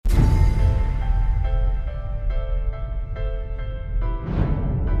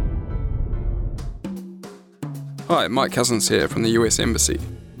Hi, Mike Cousins here from the US Embassy.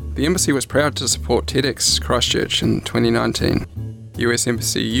 The Embassy was proud to support TEDx Christchurch in 2019. US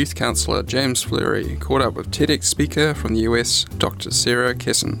Embassy Youth Counsellor James Fleury caught up with TEDx speaker from the US, Dr. Sarah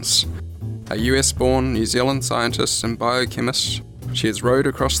Kessans. A US-born New Zealand scientist and biochemist, she has rowed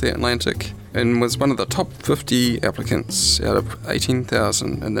across the Atlantic and was one of the top 50 applicants out of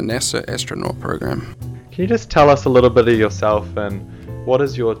 18,000 in the NASA astronaut program. Can you just tell us a little bit of yourself and what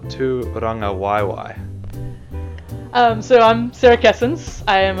is your tūranga waiwai? So I'm Sarah Kessans.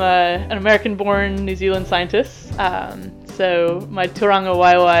 I am an American-born New Zealand scientist. So my tūranga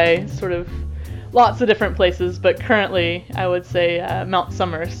waiwai sort of lots of different places, but currently I would say Mount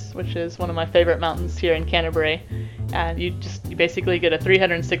Somers, which is one of my favorite mountains here in Canterbury. And you basically get a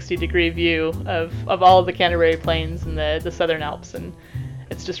 360-degree view of all of the Canterbury Plains and the Southern Alps, and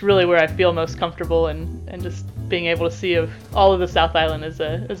it's just really where I feel most comfortable, and just being able to see of all of the South Island is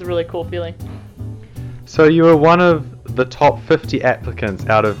a really cool feeling. So you were one of the top 50 applicants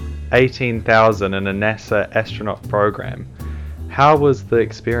out of 18,000 in a NASA astronaut program. How was the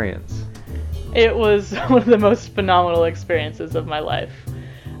experience? It was one of the most phenomenal experiences of my life.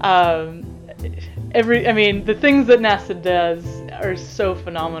 The things that NASA does are so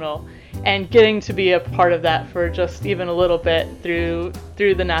phenomenal, and getting to be a part of that for just even a little bit through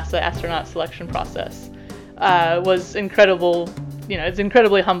the NASA astronaut selection process was incredible. It's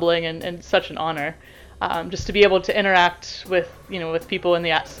incredibly humbling and such an honor. Just to be able to interact with people in the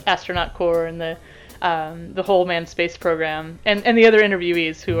astronaut corps and the whole manned space program and the other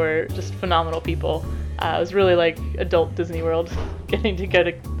interviewees who are just phenomenal people. It was really like adult Disney World getting to go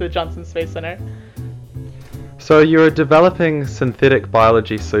to the Johnson Space Center. So you're developing synthetic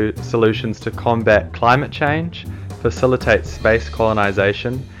biology solutions to combat climate change, facilitate space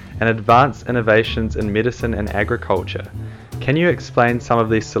colonization, and advance innovations in medicine and agriculture. Can you explain some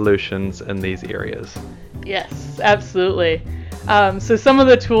of these solutions in these areas? Yes, absolutely. So some of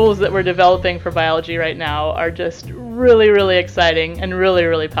the tools that we're developing for biology right now are just really, really exciting and really,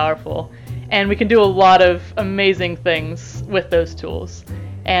 really powerful. And we can do a lot of amazing things with those tools.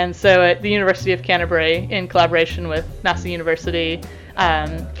 And so at the University of Canterbury, in collaboration with NASA University,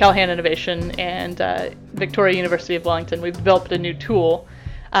 Callaghan Innovation, and Victoria University of Wellington, we've developed a new tool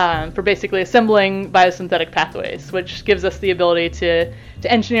for basically assembling biosynthetic pathways, which gives us the ability to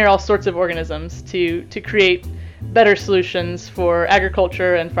engineer all sorts of organisms to create better solutions for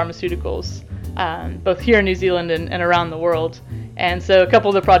agriculture and pharmaceuticals, both here in New Zealand and around the world. And so a couple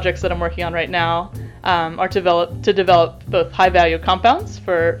of the projects that I'm working on right now are to develop both high-value compounds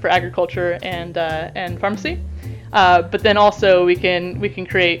for agriculture and pharmacy, but then also we can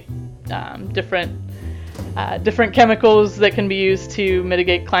create different chemicals that can be used to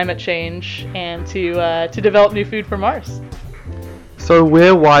mitigate climate change and to develop new food for Mars. So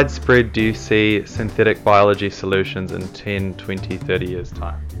where widespread do you see synthetic biology solutions in 10, 20, 30 years'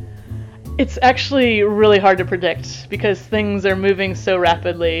 time? It's actually really hard to predict because things are moving so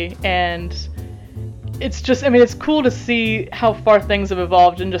rapidly, and it's cool to see how far things have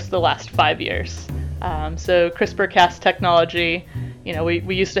evolved in just the last 5 years. So CRISPR-Cas technology,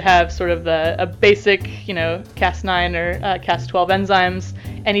 we used to have sort of a basic, Cas9 or Cas12 enzymes,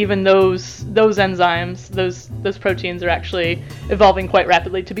 and even those enzymes, those proteins are actually evolving quite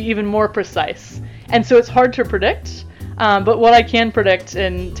rapidly to be even more precise. And so it's hard to predict, but what I can predict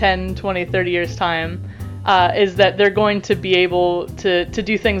in 10, 20, 30 years' time is that they're going to be able to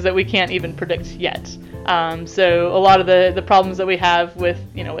do things that we can't even predict yet. So a lot of the problems that we have with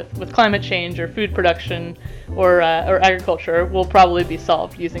climate change or food production or agriculture will probably be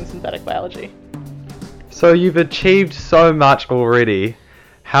solved using synthetic biology. So you've achieved so much already.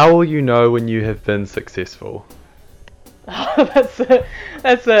 How will you know when you have been successful? That's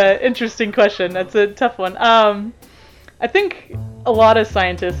an interesting question. That's a tough one. I think a lot of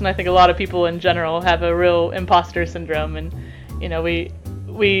scientists, and I think a lot of people in general, have a real imposter syndrome, and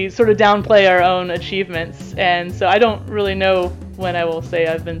we sort of downplay our own achievements, and so I don't really know when I will say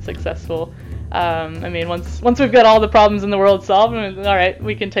I've been successful. Once we've got all the problems in the world solved, all right,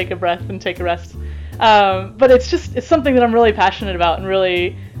 we can take a breath and take a rest. But it's something that I'm really passionate about and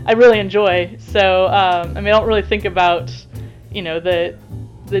I really enjoy. So I don't really think about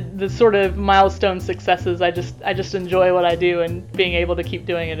the sort of milestone successes. I just enjoy what I do, and being able to keep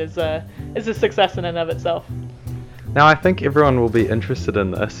doing it is a success in and of itself. Now I think everyone will be interested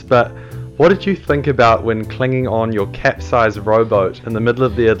in this, but what did you think about when clinging on your capsized rowboat in the middle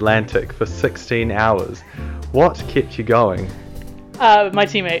of the Atlantic for 16 hours? What kept you going? My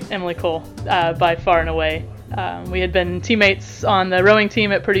teammate, Emily Cole, by far and away. We had been teammates on the rowing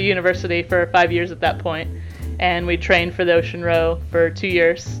team at Purdue University for 5 years at that point, and we trained for the ocean row for 2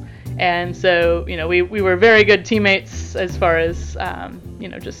 years. And so, we were very good teammates as far as,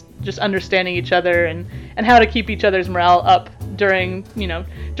 just understanding each other and how to keep each other's morale up during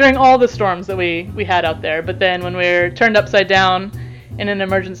all the storms that we had out there. But then when we were turned upside down in an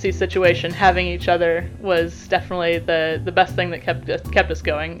emergency situation, having each other was definitely the best thing that kept us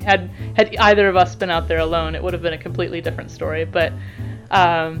going. Had either of us been out there alone, it would have been a completely different story. But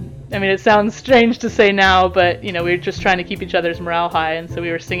it sounds strange to say now, but we were just trying to keep each other's morale high, and so we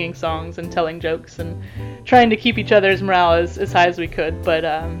were singing songs and telling jokes and trying to keep each other's morale as high as we could. But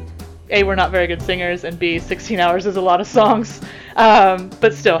A, we're not very good singers, and B, 16 hours is a lot of songs.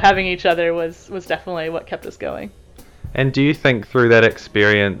 But still, having each other was definitely what kept us going. And do you think through that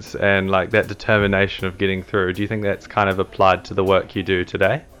experience and like that determination of getting through, do you think that's kind of applied to the work you do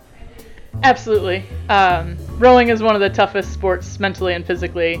today? Absolutely. Rowing is one of the toughest sports mentally and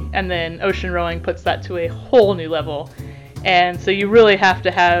physically, and then ocean rowing puts that to a whole new level. And so you really have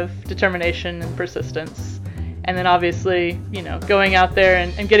to have determination and persistence. And then obviously, going out there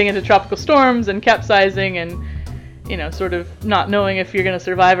and getting into tropical storms and capsizing and, sort of not knowing if you're going to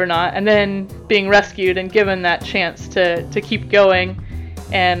survive or not, and then being rescued and given that chance to keep going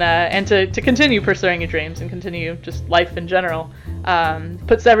and to continue pursuing your dreams and continue just life in general,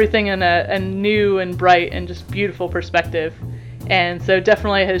 puts everything in a new and bright and just beautiful perspective. And so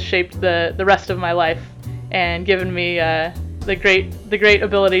definitely has shaped the rest of my life and given me the great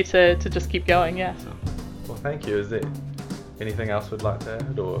ability to just keep going. Yeah. Well, thank you. Is there anything else we'd like to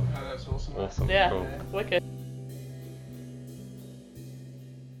add? Or that's awesome. Awesome. Yeah. Cool. Wicked.